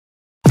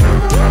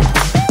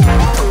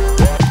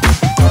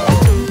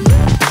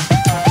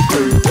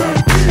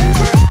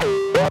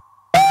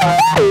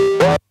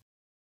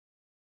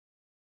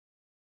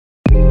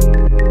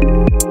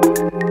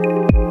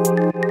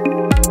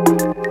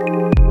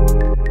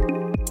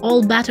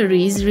All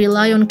batteries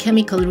rely on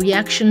chemical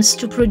reactions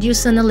to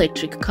produce an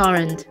electric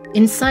current.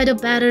 Inside a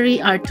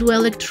battery are two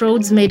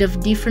electrodes made of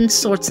different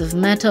sorts of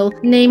metal,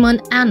 named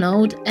an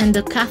anode and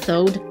a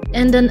cathode,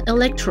 and an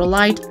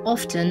electrolyte,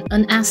 often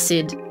an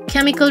acid.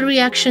 Chemical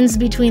reactions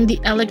between the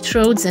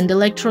electrodes and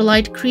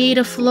electrolyte create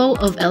a flow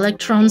of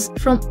electrons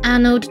from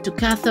anode to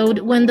cathode.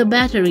 When the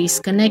battery is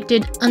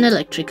connected, an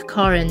electric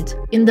current.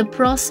 In the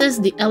process,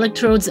 the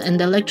electrodes and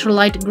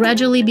electrolyte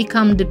gradually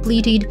become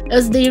depleted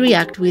as they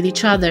react with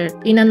each other.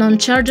 In a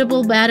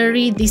non-chargeable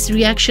battery, this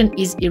reaction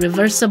is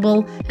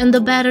irreversible and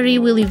the battery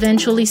will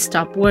eventually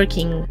stop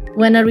working.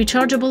 When a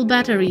rechargeable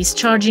battery is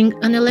charging,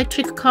 an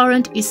electric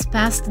current is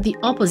passed the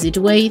opposite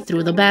way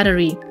through the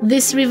battery.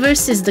 This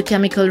reverses the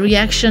chemical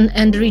reaction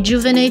and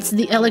rejuvenates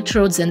the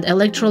electrodes and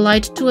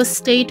electrolyte to a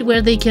state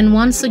where they can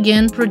once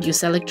again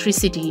produce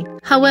electricity.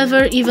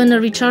 However, even a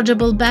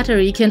rechargeable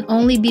battery can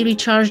only be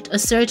recharged a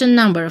certain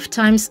number of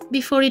times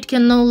before it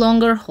can no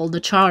longer hold a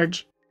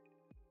charge.